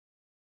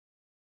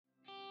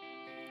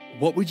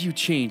What would you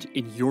change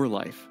in your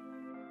life?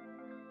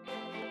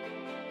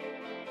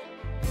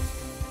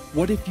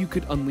 What if you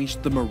could unleash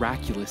the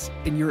miraculous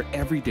in your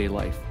everyday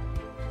life?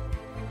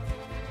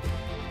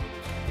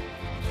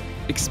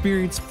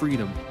 Experience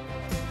freedom,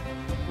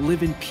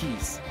 live in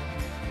peace,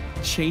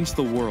 change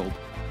the world,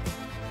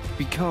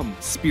 become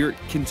Spirit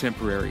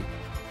Contemporary.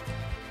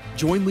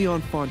 Join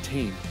Leon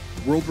Fontaine,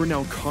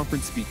 world-renowned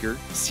conference speaker,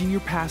 senior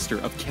pastor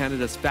of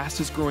Canada's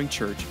fastest-growing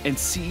church, and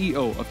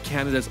CEO of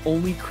Canada's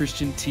only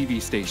Christian TV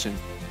station.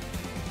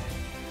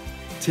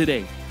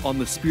 Today on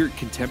the Spirit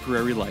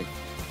Contemporary Life.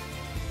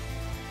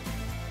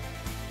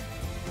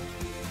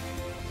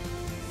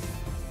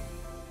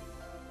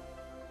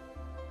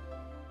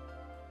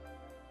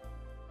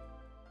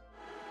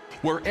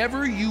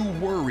 Wherever you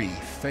worry,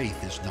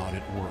 faith is not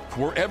at work.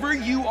 Wherever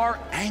you are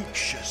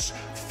anxious,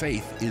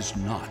 faith is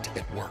not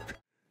at work.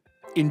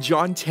 In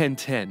John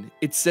 10:10,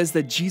 it says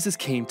that Jesus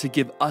came to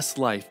give us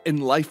life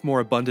and life more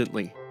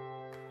abundantly.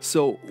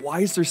 So why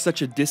is there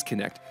such a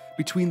disconnect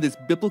between this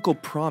biblical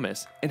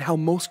promise and how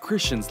most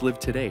Christians live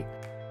today?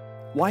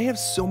 Why have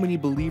so many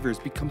believers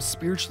become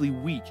spiritually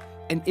weak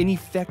and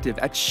ineffective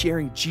at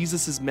sharing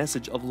Jesus'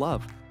 message of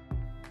love?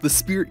 The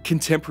Spirit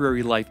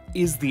Contemporary Life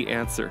is the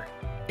answer.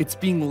 It's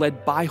being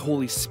led by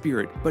Holy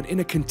Spirit, but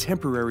in a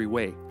contemporary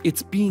way.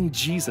 It's being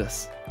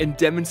Jesus and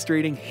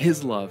demonstrating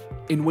His love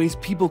in ways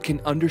people can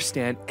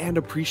understand and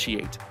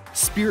appreciate.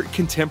 Spirit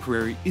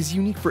Contemporary is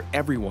unique for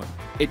everyone.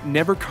 It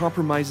never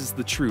compromises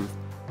the truth,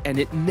 and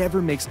it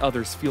never makes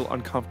others feel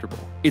uncomfortable.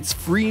 It's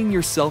freeing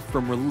yourself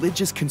from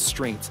religious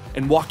constraints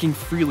and walking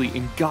freely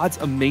in God's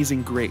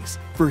amazing grace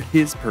for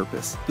His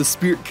purpose. The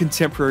Spirit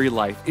Contemporary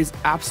Life is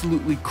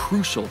absolutely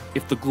crucial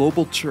if the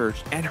global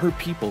church and her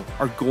people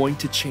are going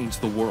to change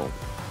the world.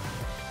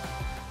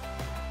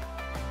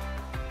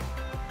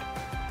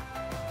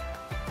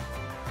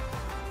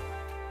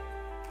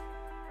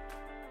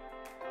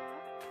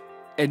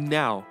 And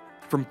now,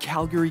 from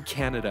Calgary,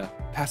 Canada,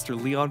 Pastor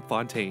Leon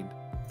Fontaine.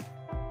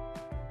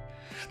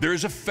 There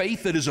is a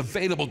faith that is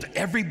available to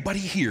everybody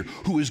here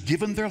who has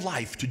given their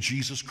life to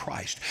Jesus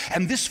Christ.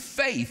 And this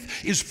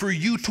faith is for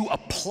you to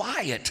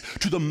apply it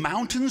to the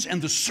mountains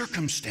and the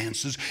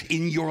circumstances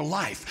in your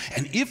life.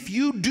 And if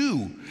you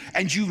do,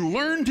 and you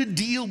learn to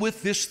deal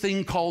with this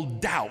thing called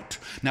doubt.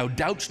 Now,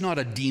 doubt's not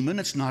a demon,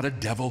 it's not a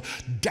devil.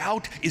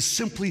 Doubt is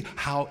simply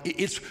how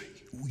it's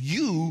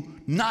you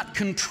not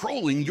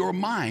controlling your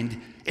mind,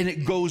 and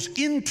it goes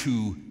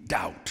into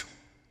doubt.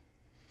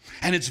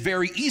 And it's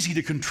very easy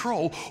to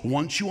control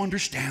once you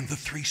understand the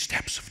 3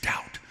 steps of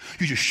doubt.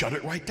 You just shut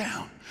it right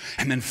down.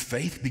 And then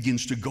faith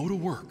begins to go to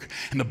work.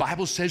 And the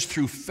Bible says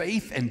through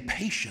faith and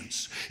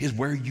patience is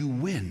where you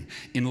win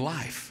in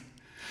life.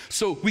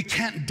 So we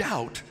can't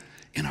doubt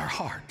in our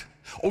heart.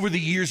 Over the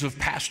years of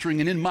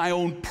pastoring and in my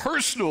own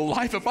personal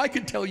life, if I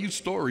could tell you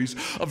stories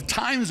of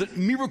times that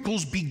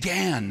miracles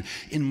began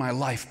in my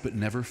life but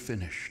never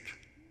finished.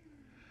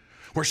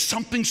 Where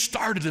something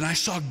started and I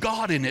saw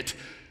God in it,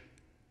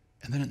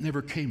 and then it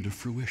never came to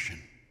fruition.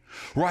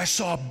 Where I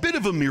saw a bit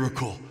of a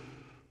miracle,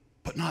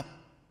 but not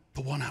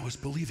the one I was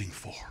believing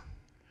for.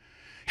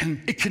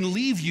 And it can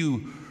leave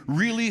you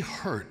really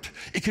hurt.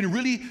 It can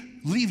really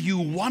leave you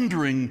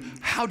wondering,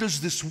 how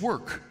does this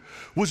work?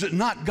 Was it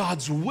not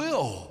God's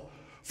will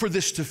for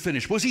this to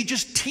finish? Was He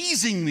just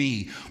teasing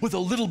me with a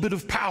little bit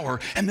of power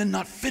and then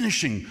not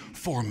finishing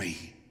for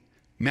me?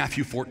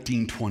 Matthew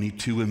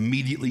 14:22,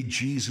 immediately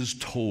Jesus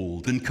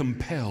told and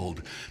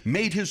compelled,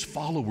 made His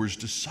followers,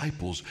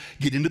 disciples,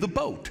 get into the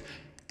boat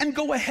and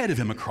go ahead of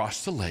Him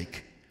across the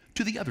lake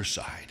to the other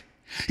side.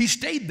 He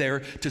stayed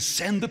there to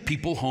send the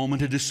people home and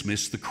to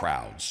dismiss the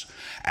crowds.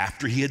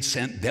 After He had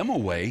sent them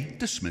away,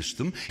 dismissed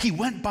them, He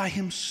went by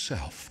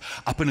Himself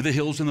up into the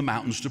hills and the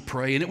mountains to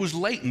pray. And it was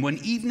late, and when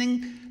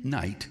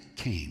night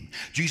came,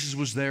 Jesus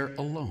was there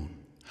alone.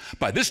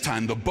 By this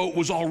time, the boat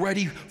was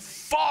already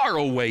far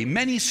away,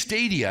 many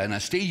stadia, and a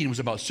stadium was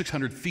about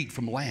 600 feet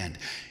from land.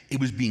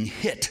 It was being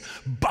hit,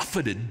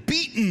 buffeted,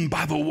 beaten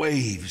by the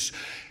waves.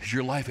 Has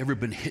your life ever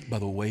been hit by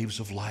the waves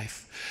of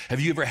life? Have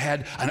you ever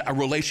had a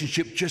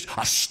relationship, just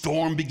a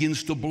storm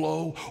begins to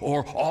blow,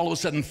 or all of a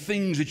sudden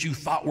things that you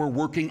thought were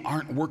working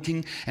aren't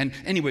working? And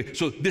anyway,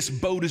 so this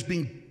boat is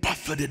being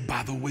buffeted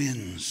by the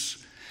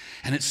winds.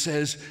 And it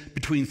says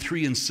between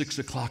 3 and 6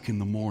 o'clock in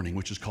the morning,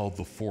 which is called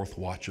the 4th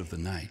watch of the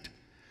night,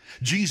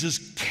 Jesus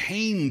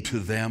came to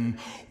them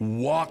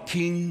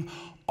walking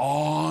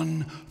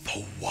on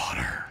the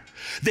water.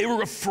 They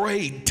were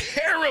afraid,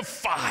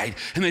 terrified,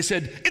 and they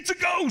said, "It's a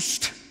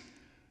ghost,"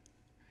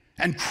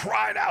 and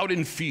cried out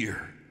in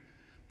fear.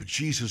 But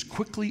Jesus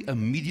quickly,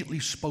 immediately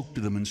spoke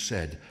to them and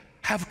said,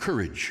 "Have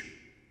courage."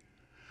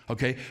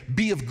 Okay,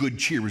 be of good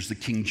cheer is the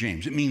King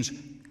James. It means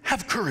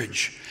have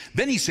courage.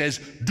 Then He says,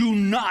 do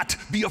not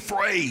be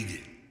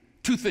afraid.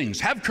 2 things,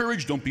 have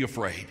courage, don't be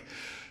afraid.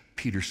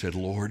 Peter said,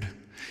 "Lord,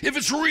 if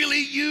it's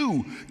really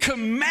You,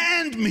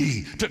 command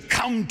me to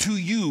come to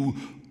You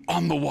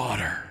on the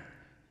water."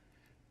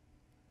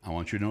 I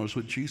want you to notice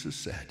what Jesus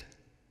said.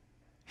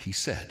 He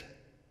said,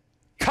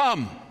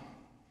 "Come."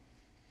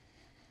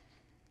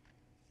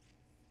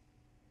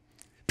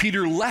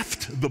 Peter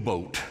left the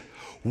boat,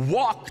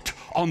 walked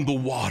on the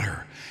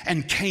water,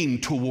 and came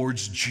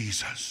towards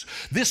Jesus.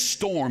 This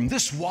storm,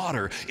 this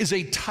water is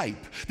a type.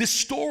 This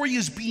story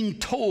is being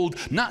told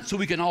not so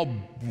we can all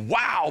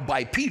wow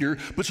by Peter,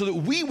 but so that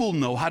we will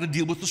know how to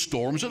deal with the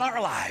storms in our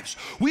lives.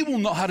 We will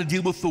know how to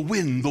deal with the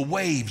wind, the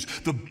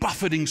waves, the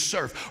buffeting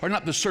surf, or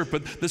not the surf,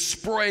 but the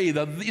spray,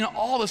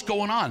 all that's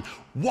going on,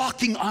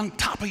 walking on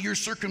top of your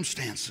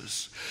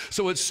circumstances.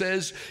 So it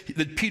says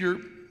that Peter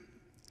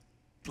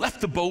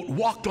left the boat,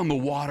 walked on the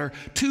water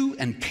to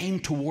and came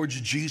towards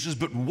Jesus.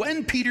 But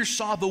when Peter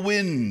saw the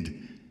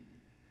wind,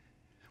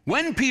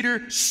 when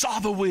Peter saw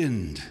the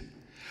wind,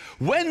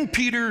 when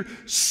Peter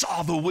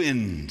saw the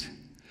wind,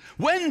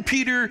 when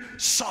Peter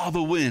saw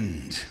the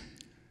wind,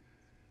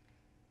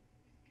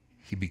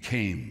 he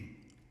became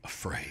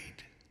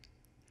afraid,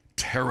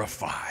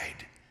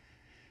 terrified,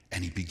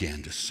 and he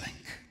began to sink.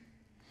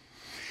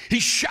 He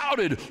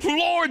shouted,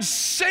 "Lord,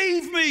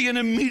 save me!" And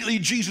immediately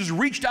Jesus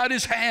reached out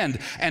his hand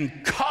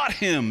and caught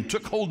him,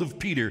 took hold of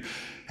Peter,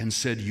 and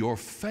said, "Your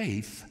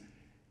faith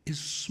is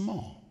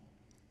small."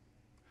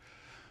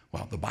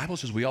 Well, the Bible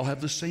says we all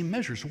have the same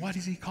measure, so why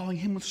is he calling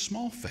him with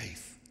small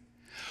faith?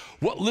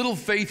 What little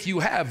faith you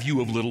have, you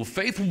of little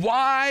faith.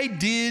 Why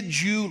did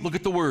you, look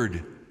at the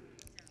word,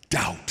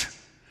 doubt?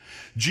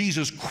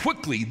 Jesus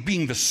quickly,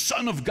 being the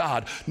Son of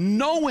God,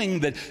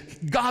 knowing that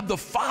God the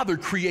Father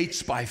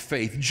creates by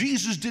faith.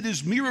 Jesus did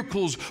his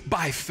miracles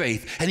by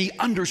faith, and he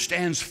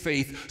understands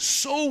faith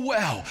so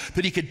well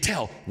that he could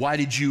tell, why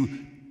did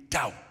you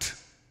doubt?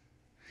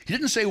 He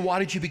didn't say, why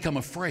did you become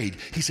afraid?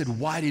 He said,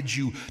 why did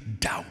you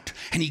doubt?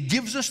 And he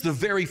gives us the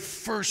very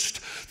first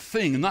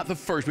thing, not the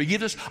first, but he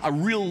gives us a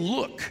real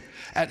look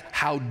at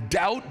how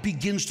doubt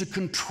begins to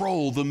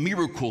control the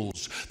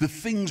miracles, the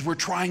things we're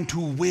trying to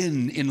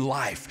win in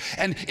life.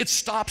 And it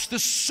stops the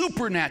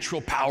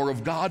supernatural power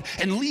of God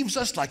and leaves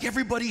us, like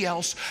everybody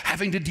else,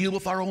 having to deal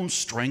with our own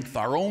strength,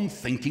 our own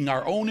thinking,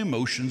 our own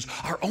emotions,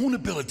 our own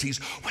abilities,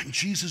 when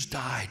Jesus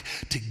died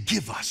to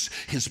give us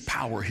his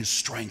power, his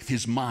strength,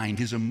 his mind,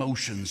 his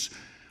emotions.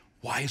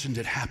 Why isn't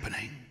it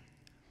happening?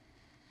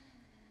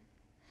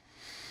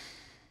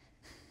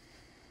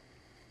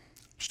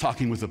 I was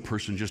talking with a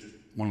person, just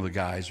one of the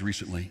guys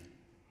recently,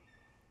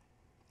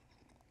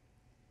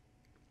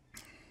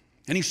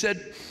 and he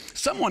said,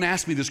 someone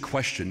asked me this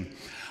question.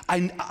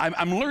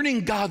 I'm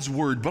learning God's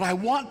word, but I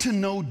want to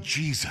know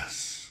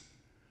Jesus.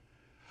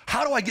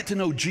 How do I get to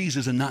know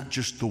Jesus and not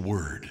just the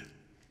word?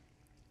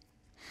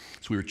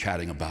 So we were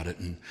chatting about it,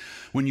 and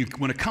when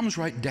it comes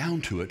right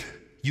down to it,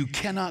 you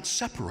cannot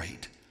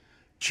separate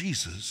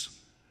Jesus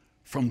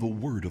from the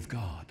word of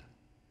God.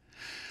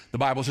 The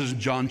Bible says in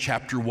John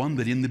chapter 1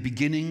 that in the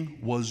beginning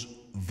was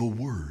the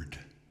Word,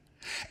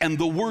 and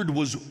the Word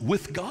was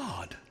with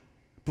God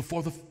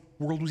before the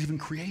world was even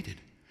created.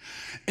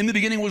 In the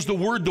beginning was the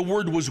Word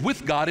was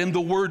with God, and the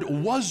Word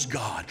was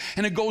God.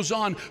 And it goes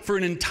on for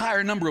an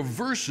entire number of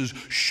verses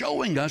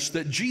showing us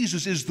that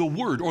Jesus is the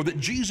Word, or that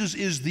Jesus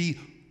is the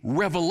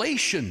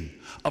revelation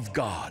of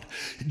God.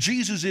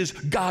 Jesus is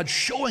God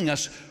showing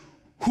us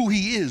who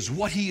he is,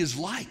 what he is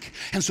like.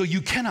 And so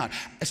you cannot.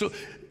 So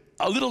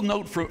a little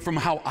note from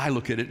how I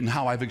look at it and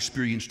how I've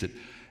experienced it.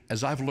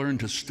 As I've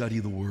learned to study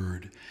the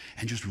Word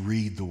and just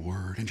read the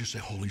Word and just say,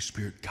 Holy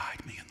Spirit,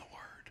 guide me in the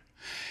Word.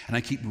 And I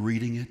keep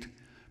reading it,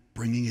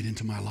 bringing it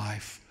into my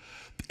life.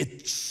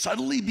 It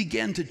suddenly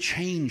began to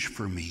change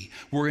for me,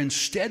 where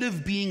instead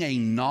of being a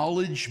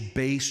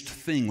knowledge-based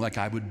thing like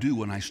I would do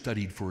when I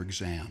studied for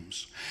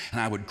exams,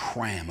 and I would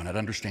cram and I'd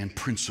understand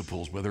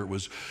principles, whether it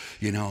was,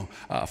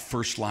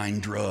 first-line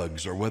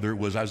drugs, or whether it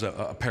was, I was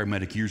a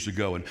paramedic years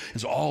ago, and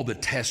it's all the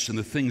tests and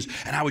the things,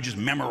 and I would just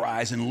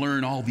memorize and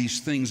learn all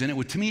these things,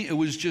 and to me, it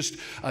was just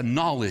a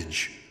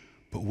knowledge.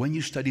 But when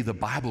you study the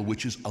Bible,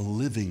 which is a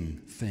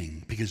living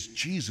thing, because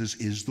Jesus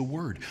is the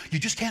Word, you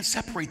just can't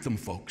separate them,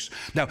 folks.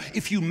 Now,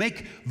 if you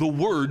make the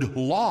Word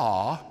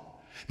law,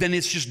 then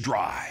it's just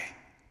dry.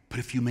 But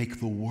if you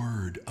make the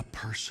Word a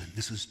person,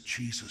 this is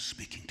Jesus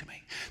speaking to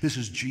me. This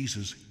is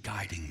Jesus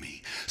guiding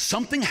me.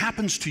 Something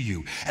happens to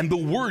you, and the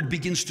Word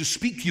begins to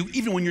speak to you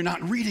even when you're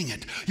not reading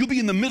it. You'll be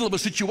in the middle of a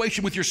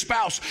situation with your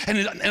spouse,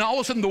 and all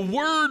of a sudden the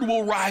Word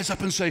will rise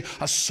up and say,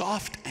 a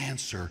soft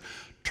answer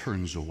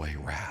turns away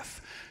wrath.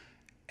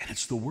 And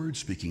it's the Word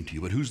speaking to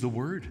you. But who's the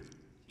Word?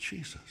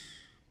 Jesus.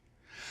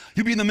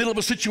 You'll be in the middle of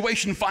a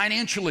situation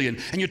financially, and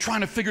you're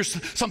trying to figure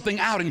something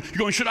out, and you're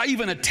going, should I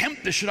even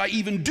attempt this? Should I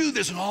even do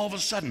this? And all of a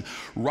sudden,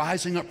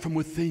 rising up from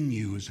within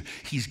you is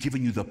he's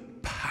given you the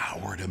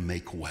power to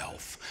make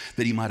wealth,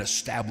 that he might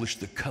establish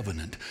the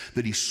covenant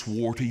that he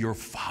swore to your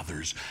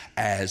fathers,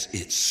 as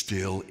it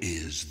still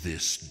is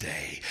this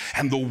day.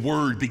 And the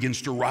Word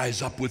begins to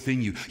rise up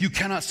within you. You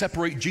cannot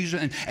separate Jesus,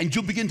 and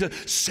you'll begin to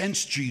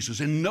sense Jesus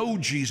and know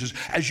Jesus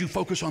as you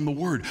focus on the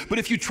Word. But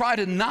if you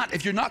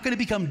if you're not going to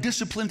become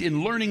disciplined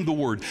in learning the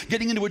Word,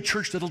 getting into a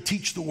church that'll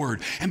teach the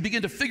Word, and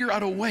begin to figure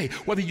out a way,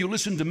 whether you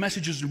listen to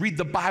messages and read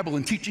the Bible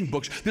and teaching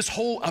books, this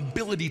whole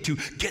ability to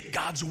get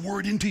God's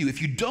Word into you, if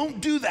you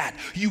don't do that,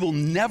 you will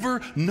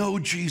never know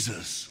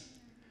Jesus.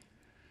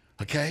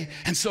 Okay?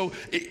 And so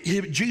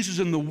Jesus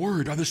and the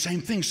Word are the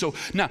same thing. So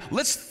now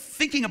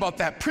thinking about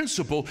that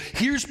principle,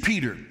 here's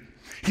Peter.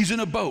 He's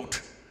in a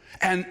boat,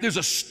 and there's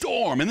a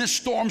storm, and this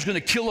storm's going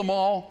to kill them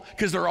all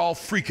because they're all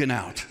freaking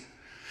out.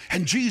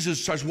 And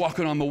Jesus starts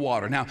walking on the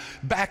water. Now,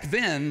 back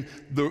then,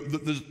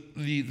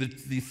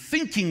 the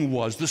thinking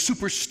was, the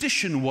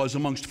superstition was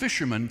amongst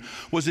fishermen,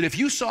 was that if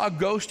you saw a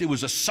ghost, it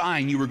was a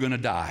sign you were going to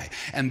die.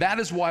 And that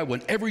is why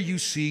whenever you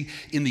see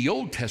in the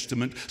Old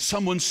Testament,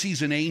 someone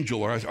sees an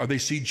angel, or they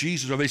see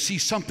Jesus, or they see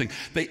something,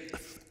 they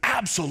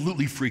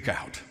absolutely freak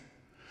out.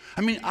 I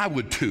mean, I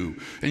would too,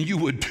 and you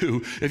would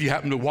too, if you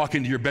happen to walk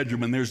into your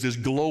bedroom and there's this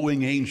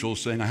glowing angel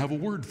saying, I have a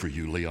word for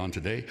you, Leon,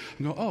 today.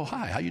 And go, oh,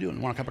 hi, how you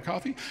doing? Want a cup of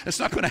coffee?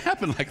 It's not going to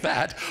happen like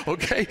that,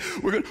 okay?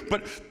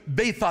 But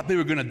they thought they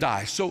were going to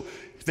die. So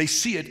they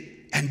see it,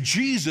 and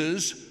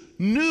Jesus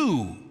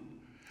knew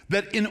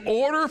that in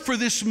order for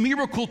this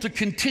miracle to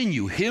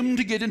continue, him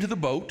to get into the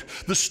boat,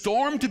 the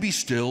storm to be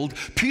stilled,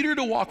 Peter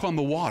to walk on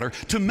the water,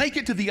 to make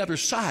it to the other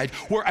side,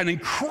 where an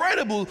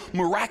incredible,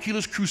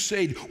 miraculous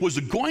crusade was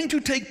going to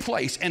take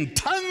place and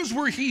tons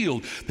were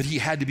healed, that he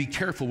had to be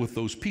careful with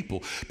those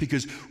people.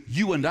 Because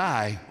you and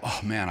I, oh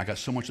man, I got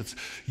so much.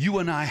 You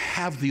and I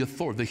have the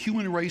authority. The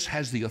human race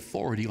has the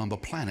authority on the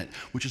planet,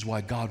 which is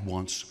why God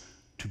wants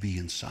to be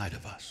inside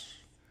of us.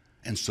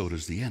 And so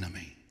does the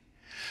enemy.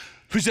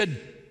 Who said,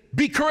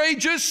 be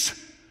courageous,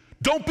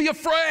 don't be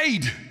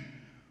afraid.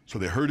 So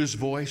they heard his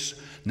voice.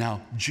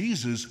 Now,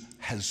 Jesus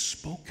has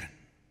spoken.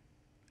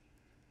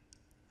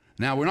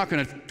 Now, we're not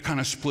going to kind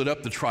of split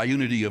up the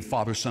triunity of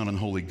Father, Son, and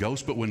Holy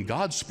Ghost, but when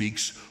God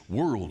speaks,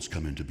 worlds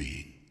come into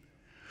being.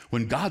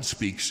 When God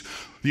speaks,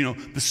 the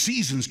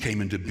seasons came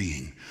into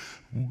being.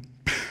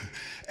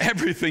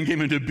 Everything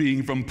came into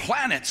being, from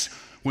planets.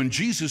 When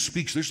Jesus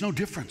speaks, there's no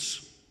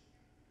difference.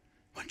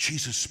 When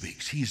Jesus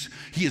speaks, he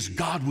is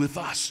God with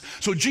us.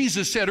 So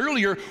Jesus said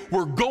earlier,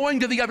 we're going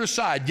to the other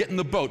side. Get in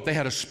the boat. They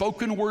had a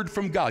spoken word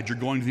from God. You're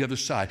going to the other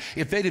side.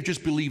 If they'd have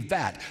just believed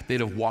that, they'd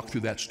have walked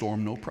through that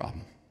storm, no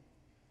problem.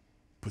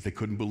 But they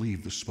couldn't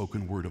believe the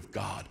spoken word of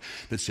God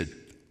that said,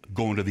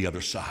 going to the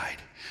other side.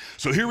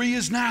 So here he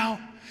is now,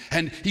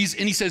 and he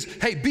says,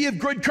 hey, be of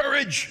good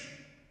courage.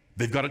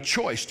 They've got a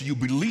choice. Do you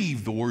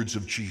believe the words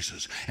of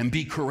Jesus and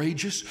be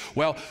courageous?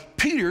 Well,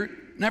 Peter,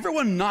 and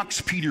everyone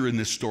knocks Peter in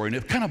this story, and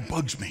it kind of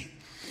bugs me.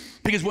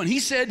 Because when he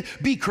said,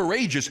 be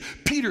courageous,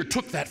 Peter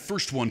took that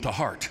first one to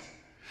heart.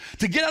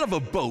 To get out of a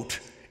boat,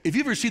 if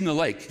you've ever seen the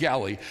lake,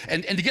 Galilee,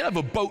 and to get out of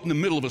a boat in the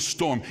middle of a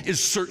storm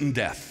is certain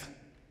death.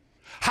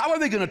 How are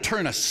they going to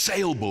turn a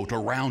sailboat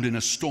around in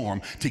a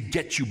storm to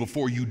get you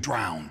before you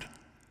drowned?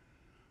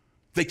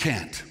 They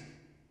can't.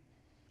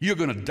 You're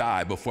going to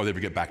die before they ever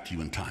get back to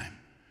you in time.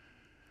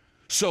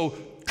 So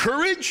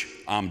courage,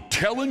 I'm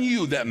telling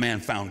you, that man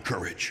found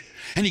courage.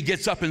 And he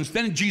gets up, and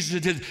then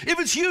Jesus said, if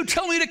it's you,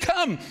 tell me to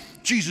come.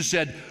 Jesus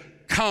said,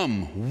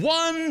 come.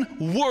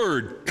 One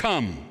word,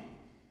 come.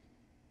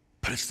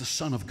 But it's the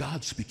Son of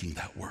God speaking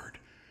that word.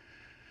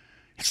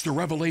 It's the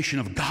revelation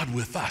of God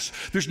with us.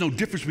 There's no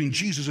difference between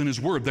Jesus and his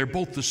word. They're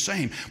both the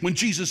same. When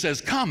Jesus says,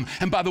 come,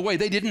 and by the way,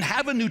 they didn't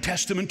have a New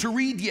Testament to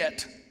read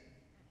yet.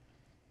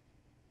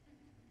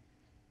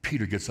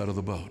 Peter gets out of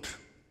the boat,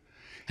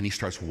 and he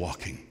starts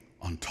walking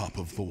on top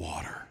of the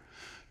water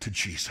to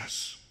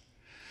Jesus.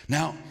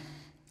 Now,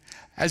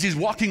 as he's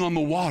walking on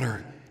the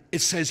water, it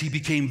says he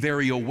became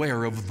very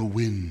aware of the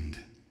wind.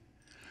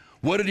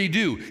 What did he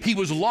do? He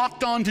was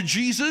locked on to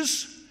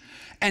Jesus,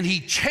 and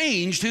he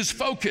changed his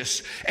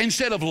focus.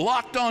 Instead of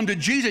locked on to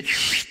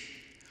Jesus,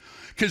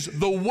 because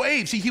the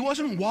waves, see, he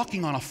wasn't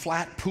walking on a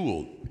flat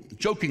pool.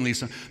 Jokingly,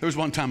 there was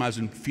one time I was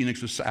in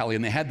Phoenix with Sally,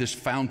 and they had this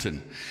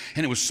fountain,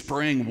 and it was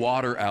spraying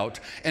water out,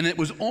 and it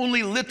was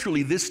only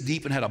literally this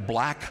deep and had a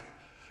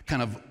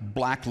kind of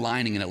black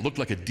lining, and it looked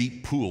like a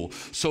deep pool.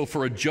 So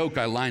for a joke,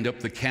 I lined up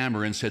the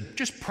camera and said,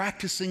 just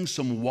practicing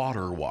some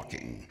water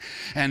walking.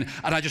 And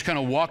I just kind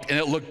of walked, and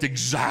it looked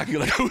exactly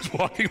like I was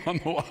walking on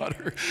the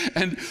water.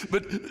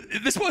 But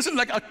this wasn't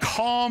like a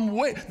calm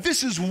wave.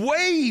 This is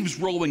waves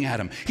rolling at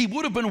him. He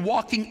would have been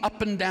walking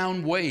up and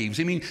down waves.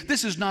 I mean,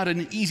 this is not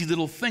an easy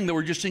little thing that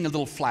we're just seeing a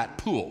little flat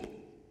pool.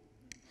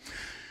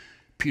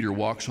 Peter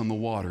walks on the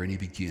water, and he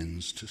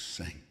begins to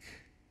sink.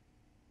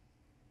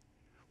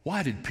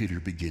 Why did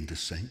Peter begin to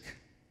sink?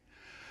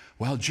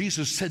 Well,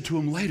 Jesus said to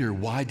him later,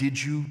 why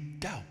did you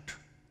doubt?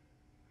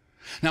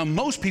 Now,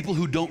 most people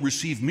who don't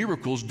receive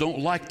miracles don't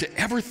like to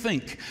ever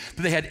think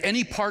that they had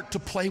any part to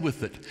play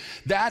with it.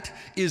 That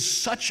is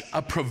such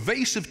a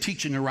pervasive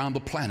teaching around the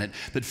planet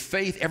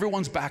that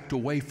everyone's backed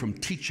away from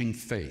teaching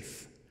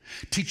faith,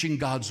 teaching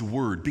God's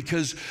word.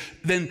 Because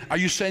then, are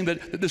you saying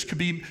that this could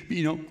be,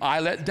 I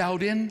let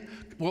doubt in?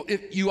 Well,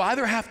 if you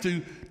either have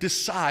to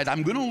decide,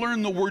 I'm going to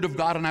learn the word of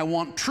God and I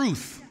want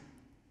truth.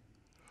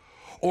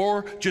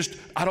 Or just,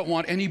 I don't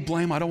want any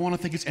blame. I don't want to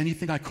think it's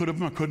anything I could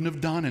have or couldn't have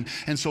done.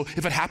 And so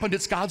if it happened,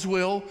 it's God's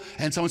will.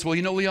 And someone says,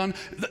 well, Leon,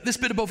 this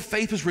bit about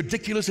faith is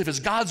ridiculous. If it's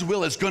God's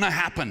will, it's going to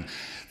happen.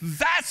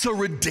 That's a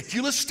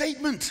ridiculous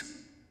statement.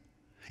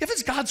 If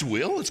it's God's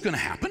will, it's going to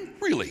happen?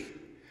 Really?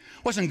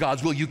 Wasn't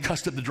God's will you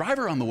cussed at the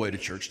driver on the way to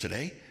church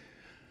today.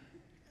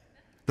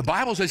 The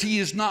Bible says he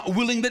is not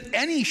willing that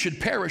any should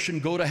perish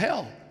and go to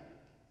hell.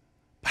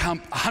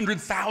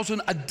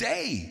 100,000 a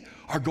day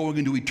are going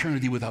into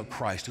eternity without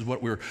Christ is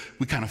what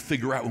we kind of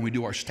figure out when we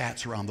do our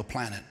stats around the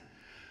planet.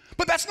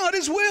 But that's not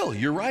his will.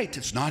 You're right,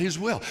 it's not his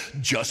will.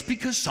 Just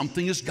because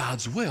something is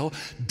God's will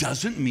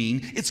doesn't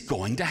mean it's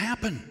going to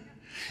happen.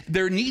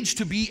 There needs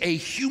to be a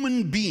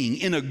human being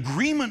in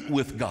agreement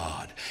with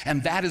God,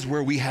 and that is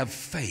where we have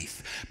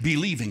faith,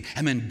 believing,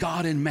 and then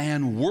God and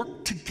man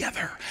work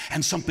together,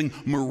 and something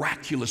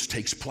miraculous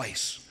takes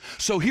place.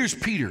 So here's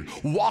Peter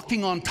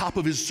walking on top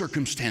of his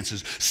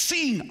circumstances,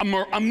 seeing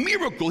a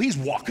miracle. He's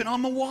walking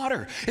on the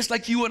water. It's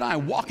like you and I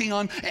walking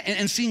on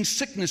and seeing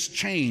sickness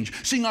change,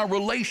 seeing our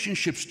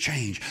relationships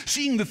change,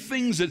 seeing the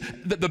things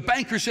that the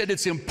banker said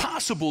it's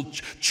impossible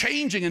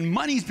changing, and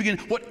money's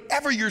beginning.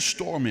 Whatever your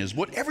storm is,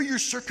 whatever your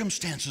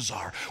circumstances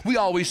are, we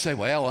always say,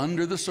 well,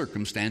 under the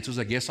circumstances,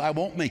 I guess I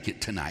won't make it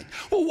tonight.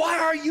 Well, why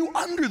are you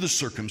under the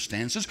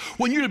circumstances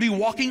when you're to be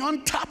walking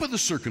on top of the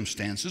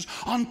circumstances,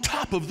 on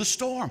top of the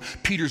storm?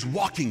 Peter's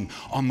walking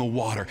on the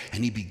water,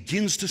 and he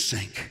begins to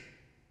sink.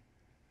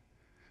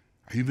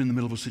 Have you been in the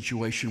middle of a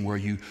situation where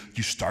you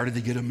started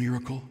to get a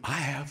miracle? I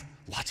have,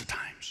 lots of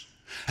times.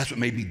 That's what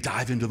made me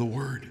dive into the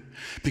Word.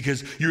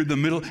 Because you're in the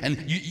middle,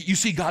 and you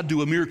see God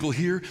do a miracle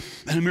here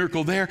and a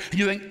miracle there, and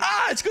you think,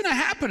 it's going to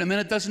happen, and then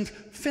it doesn't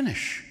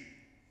finish.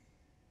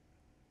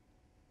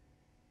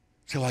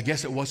 So I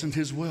guess it wasn't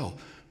his will.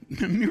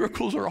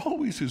 Miracles are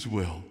always his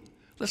will.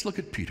 Let's look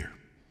at Peter.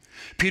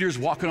 Peter's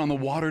walking on the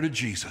water to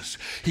Jesus.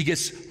 He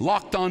gets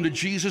locked onto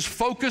Jesus.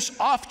 Focus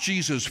off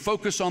Jesus.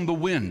 Focus on the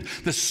wind.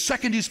 The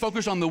second he's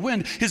focused on the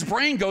wind, his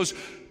brain goes,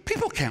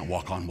 people can't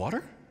walk on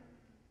water.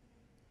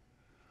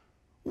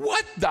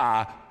 What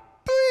the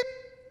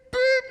beep,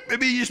 beep.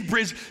 Maybe he just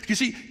breathes. You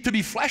see, to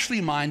be fleshly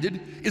minded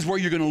is where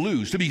you're going to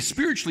lose. To be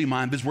spiritually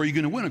minded is where you're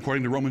going to win,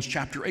 according to Romans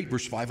chapter 8,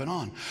 verse 5 and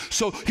on.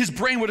 So his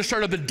brain would have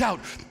started to doubt.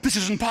 This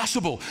isn't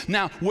possible.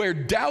 Now, where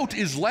doubt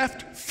is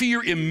left,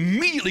 fear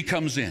immediately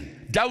comes in.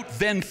 Doubt,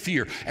 then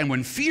fear. And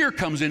when fear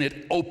comes in,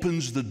 it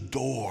opens the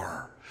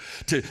door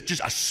to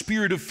just a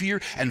spirit of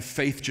fear, and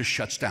faith just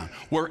shuts down.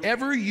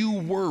 Wherever you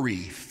worry,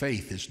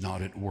 faith is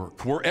not at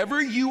work.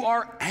 Wherever you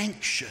are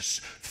anxious,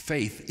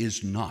 faith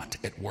is not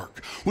at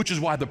work. Which is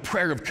why the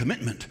prayer of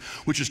commitment,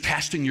 which is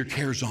casting your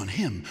cares on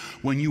him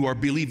when you are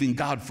believing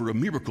God for a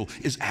miracle,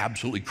 is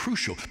absolutely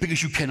crucial,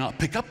 because you cannot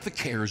pick up the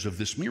cares of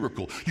this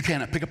miracle. You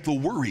cannot pick up the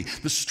worry,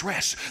 the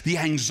stress, the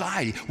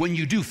anxiety. When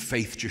you do,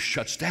 faith just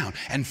shuts down.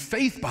 And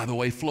faith, by the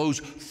way, flows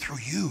through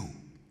you.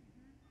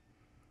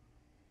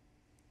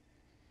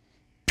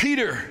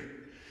 Peter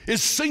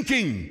is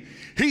sinking.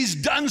 He's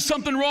done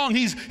something wrong.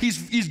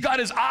 He's got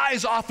his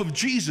eyes off of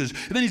Jesus.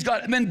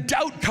 And then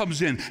doubt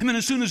comes in. And then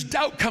as soon as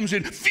doubt comes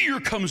in, fear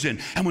comes in.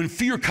 And when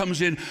fear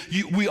comes in,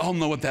 we all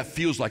know what that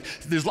feels like.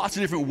 There's lots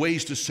of different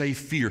ways to say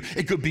fear.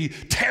 It could be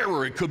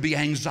terror. It could be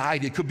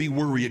anxiety. It could be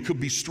worry. It could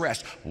be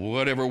stress.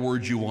 Whatever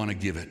word you want to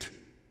give it.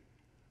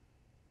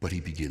 But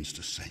he begins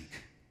to sink.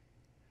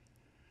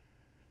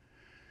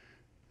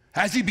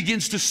 As he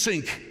begins to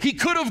sink, he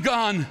could have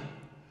gone,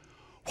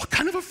 what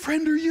kind of a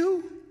friend are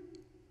you?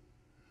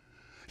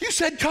 You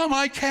said, come,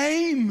 I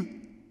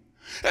came,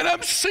 and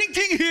I'm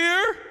sinking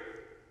here.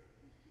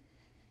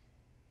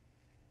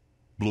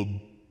 Blub,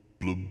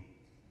 blub,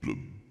 blub,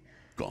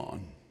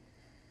 gone.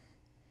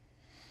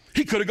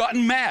 He could have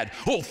gotten mad.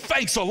 Oh,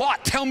 thanks a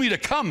lot. Tell me to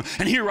come,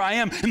 and here I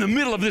am in the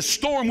middle of this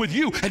storm with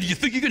you, and do you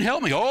think you can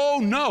help me? Oh,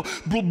 no.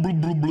 Blub,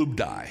 blub, blub, blub,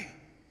 die.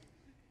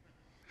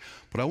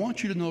 But I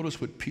want you to notice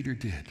what Peter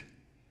did.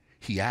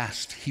 He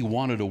asked, he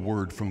wanted a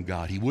word from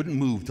God. He wouldn't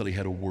move till he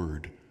had a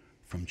word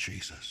from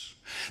Jesus.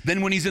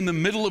 Then when he's in the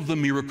middle of the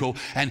miracle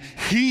and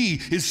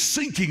he is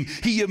sinking,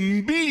 he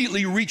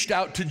immediately reached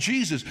out to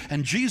Jesus,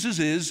 and Jesus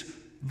is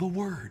the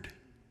Word.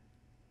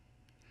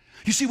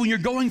 You see, when you're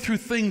going through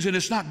things and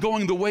it's not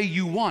going the way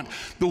you want,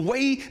 the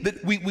way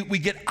that we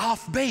get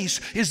off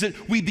base is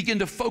that we begin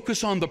to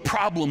focus on the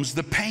problems,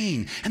 the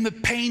pain. And the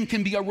pain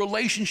can be a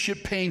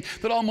relationship pain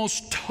that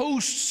almost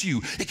toasts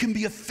you. It can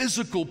be a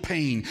physical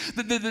pain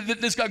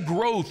that's got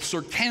growths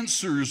or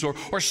cancers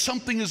or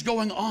something is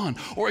going on.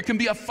 Or it can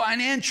be a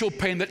financial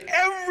pain that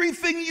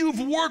everything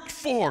you've worked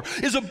for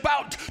is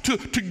about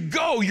to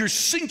go. You're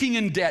sinking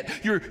in debt.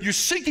 You're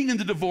sinking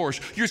into divorce.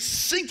 You're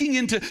sinking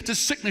into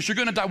sickness. You're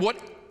going to die.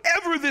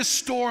 Whatever this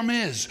storm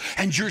is,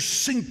 and you're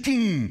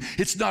sinking.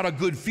 It's not a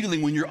good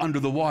feeling when you're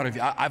under the water.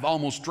 I've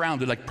almost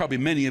drowned, like probably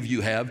many of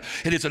you have,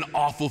 and it's an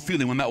awful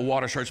feeling when that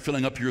water starts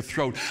filling up your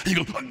throat, and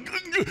you go,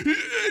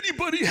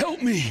 anybody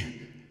help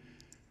me?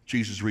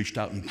 Jesus reached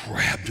out and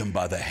grabbed him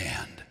by the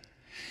hand.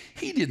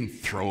 He didn't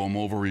throw him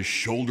over his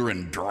shoulder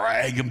and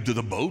drag him to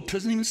the boat.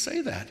 Doesn't even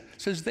say that.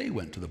 It says they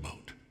went to the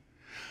boat,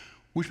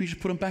 which means you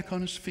put him back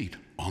on his feet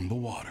on the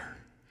water,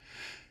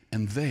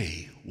 and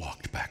they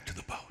walked back to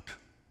the boat.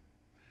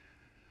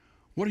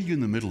 What are you in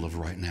the middle of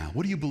right now?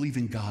 What are you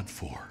believing God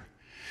for?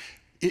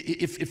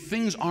 If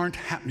things aren't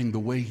happening the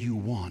way you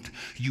want,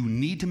 you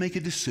need to make a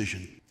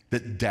decision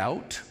that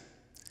doubt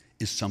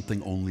is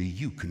something only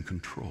you can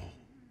control.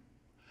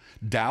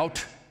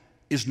 Doubt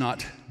is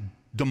not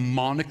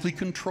demonically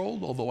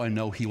controlled, although I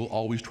know he will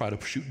always try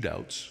to shoot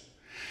doubts.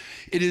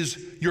 It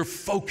is your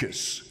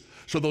focus.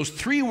 So those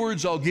 3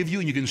 words I'll give you,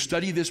 and you can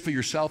study this for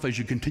yourself as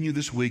you continue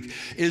this week,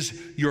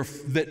 is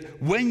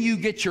that when you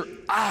get your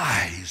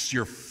eyes,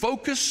 your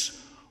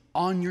focus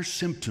on your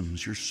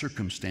symptoms, your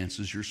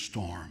circumstances, your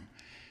storm,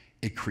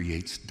 it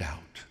creates doubt.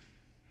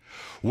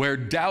 Where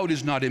doubt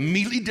is not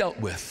immediately dealt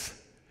with,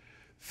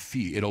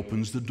 it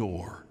opens the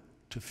door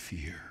to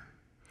fear.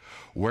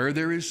 Where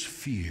there is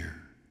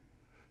fear,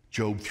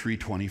 Job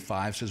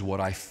 3:25 says, what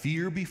I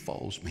fear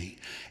befalls me,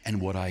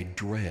 and what I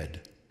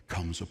dread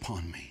comes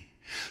upon me.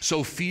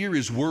 So fear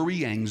is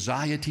worry,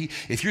 anxiety.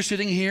 If you're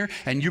sitting here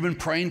and you've been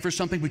praying for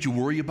something, but you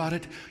worry about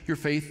it, your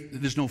faith,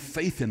 there's no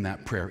faith in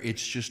that prayer.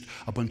 It's just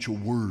a bunch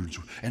of words,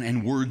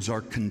 and words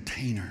are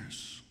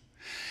containers.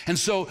 And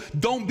so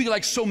don't be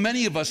like so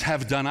many of us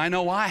have done. I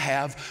know I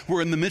have.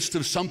 We're in the midst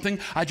of something.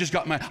 I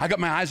got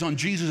my eyes on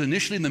Jesus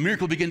initially, and the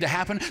miracle began to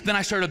happen. Then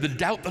I started to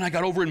doubt. Then I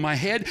got over in my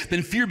head.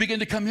 Then fear began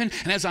to come in.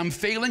 And as I'm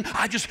failing,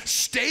 I just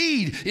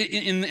stayed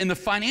in the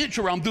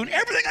financial realm, doing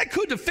everything I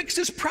could to fix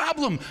this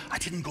problem. I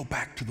didn't go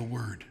back to the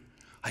Word.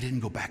 I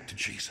didn't go back to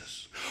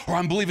Jesus. Or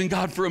I'm believing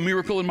God for a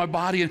miracle in my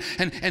body,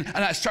 and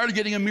I started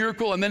getting a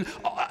miracle, and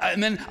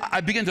then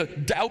I began to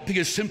doubt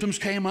because symptoms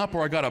came up,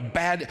 or I got a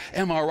bad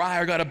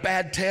MRI, or got a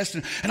bad test,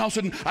 and all of a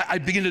sudden I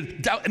begin to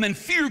doubt, and then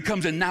fear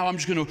comes in. Now I'm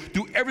just going to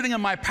do everything in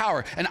my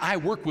power. And I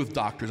work with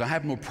doctors. I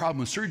have no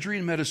problem with surgery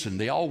and medicine.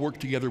 They all work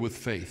together with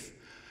faith,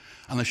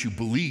 unless you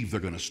believe they're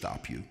going to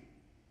stop you.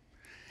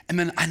 And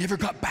then I never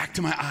got back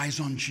to my eyes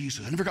on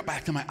Jesus. I never got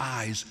back to my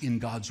eyes in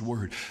God's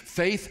Word.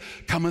 Faith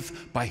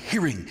cometh by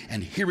hearing,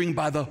 and hearing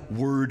by the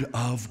Word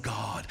of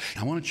God.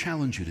 And I want to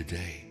challenge you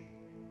today.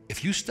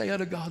 If you stay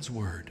out of God's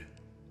Word,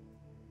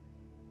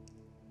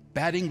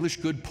 bad English,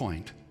 good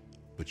point,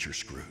 but you're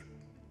screwed.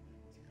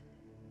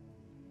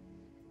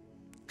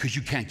 Because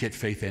you can't get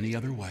faith any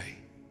other way.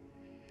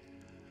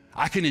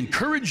 I can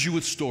encourage you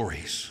with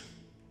stories,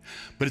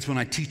 but it's when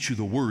I teach you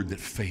the Word that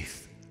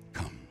faith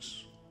comes.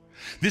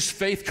 This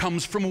faith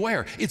comes from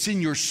where? It's in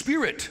your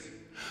spirit,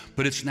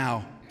 but it's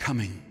now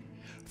coming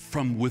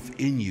from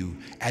within you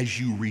as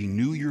you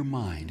renew your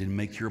mind and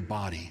make your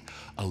body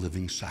a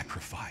living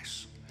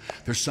sacrifice.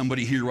 There's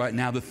somebody here right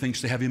now that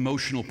thinks they have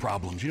emotional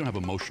problems. You don't have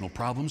emotional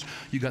problems.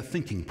 You got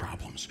thinking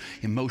problems.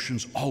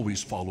 Emotions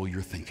always follow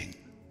your thinking.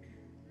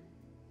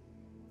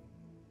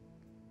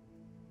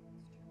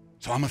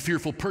 So I'm a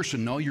fearful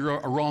person. No, you're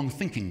a wrong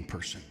thinking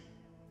person.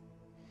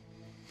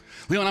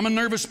 Leon, I'm a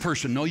nervous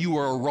person. No, you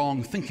are a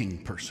wrong thinking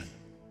person.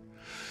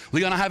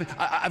 Leon,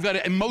 I've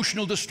got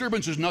emotional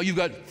disturbances. No, you've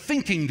got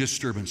thinking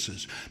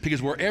disturbances.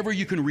 Because wherever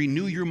you can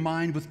renew your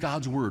mind with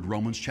God's Word,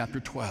 Romans chapter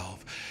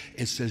 12,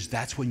 it says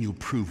that's when you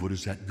prove what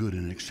is that good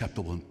and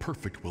acceptable and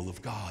perfect will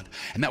of God.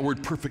 And that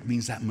word perfect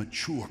means that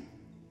mature.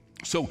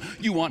 So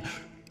you want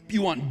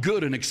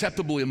good and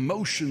acceptable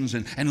emotions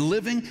and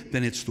living,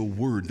 then it's the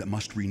Word that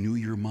must renew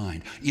your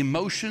mind.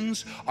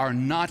 Emotions are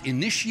not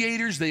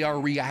initiators, they are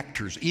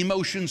reactors.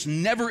 Emotions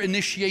never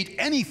initiate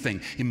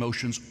anything.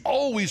 Emotions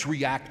always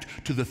react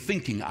to the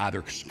thinking,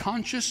 either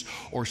conscious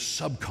or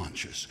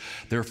subconscious.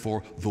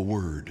 Therefore, the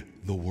Word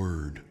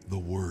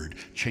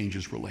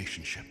changes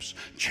relationships,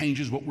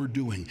 changes what we're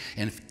doing.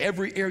 And if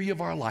every area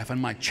of our life,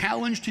 and my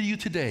challenge to you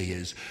today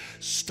is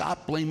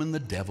stop blaming the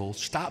devil,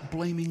 stop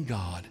blaming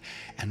God,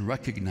 and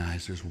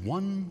recognize there's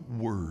one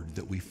word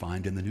that we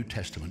find in the New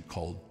Testament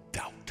called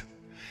doubt.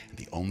 And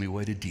the only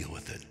way to deal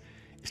with it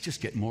is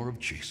just get more of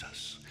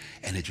Jesus,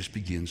 and it just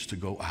begins to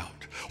go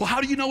out. Well,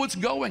 how do you know it's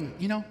going?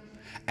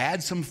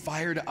 Add some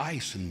fire to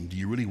ice, and do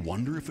you really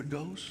wonder if it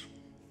goes?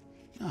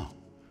 No,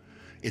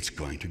 it's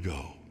going to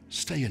go.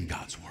 Stay in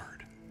God's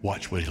Word.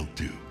 Watch what He'll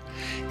do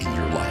in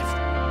your life.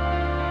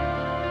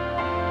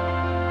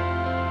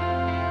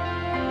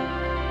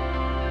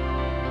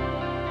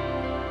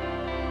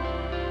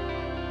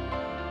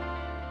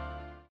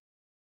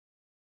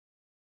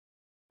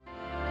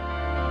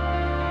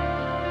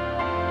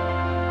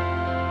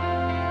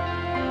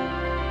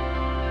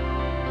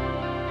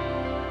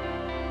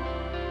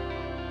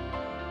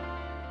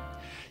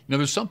 Now,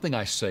 there's something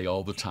I say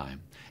all the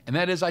time, and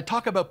that is I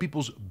talk about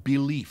people's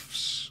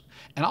beliefs.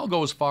 And I'll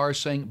go as far as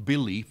saying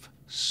belief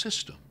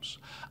systems.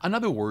 In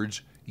other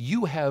words,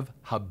 you have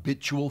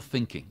habitual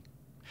thinking.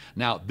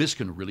 Now, this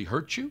can really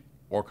hurt you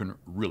or can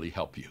really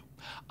help you.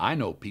 I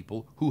know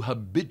people who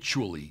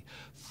habitually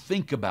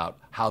think about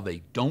how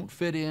they don't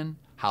fit in,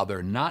 how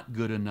they're not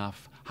good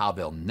enough, how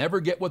they'll never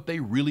get what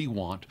they really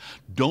want,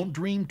 don't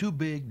dream too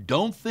big,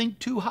 don't think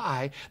too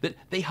high, that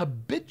they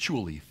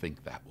habitually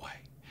think that way.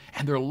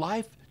 And their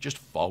life just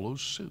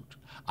follows suit.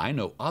 I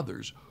know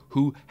others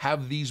who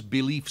have these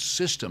belief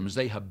systems.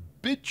 They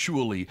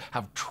habitually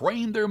have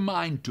trained their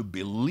mind to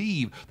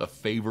believe the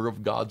favor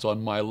of God's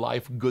on my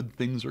life. Good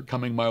things are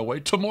coming my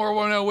way. Tomorrow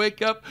when I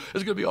wake up,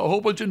 there's going to be a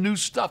whole bunch of new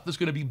stuff that's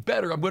going to be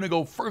better. I'm going to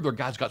go further.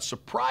 God's got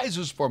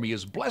surprises for me.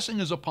 His blessing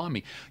is upon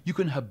me. You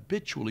can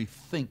habitually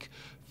think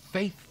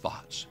faith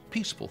thoughts,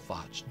 peaceful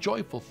thoughts,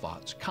 joyful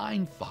thoughts,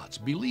 kind thoughts,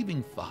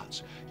 believing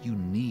thoughts. You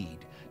need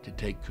to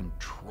take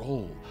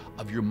control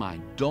of your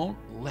mind. Don't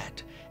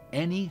let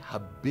any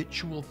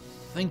habitual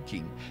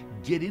thinking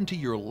get into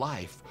your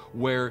life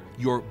where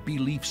your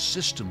belief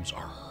systems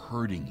are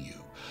hurting you.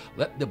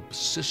 Let the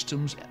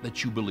systems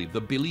that you believe,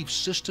 the belief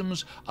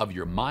systems of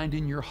your mind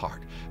and your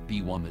heart,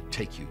 be one that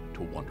take you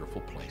to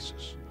wonderful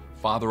places.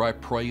 Father, I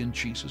pray in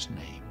Jesus'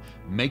 name,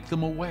 make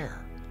them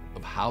aware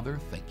of how they're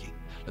thinking.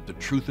 Let the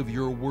truth of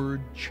your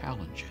word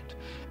challenge it,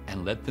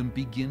 and let them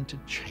begin to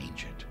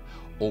change it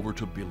over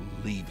to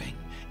believing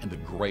in the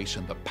grace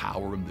and the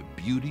power and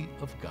the beauty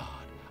of God.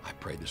 I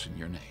pray this in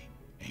your name.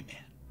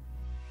 Amen.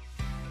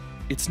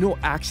 It's no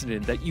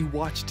accident that you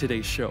watch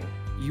today's show.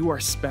 You are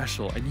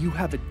special and you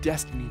have a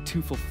destiny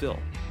to fulfill.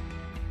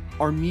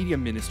 Our media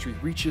ministry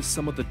reaches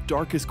some of the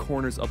darkest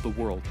corners of the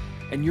world,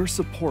 and your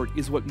support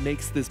is what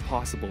makes this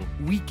possible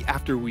week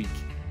after week.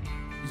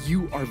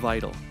 You are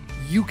vital.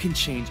 You can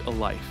change a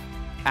life.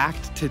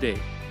 Act today.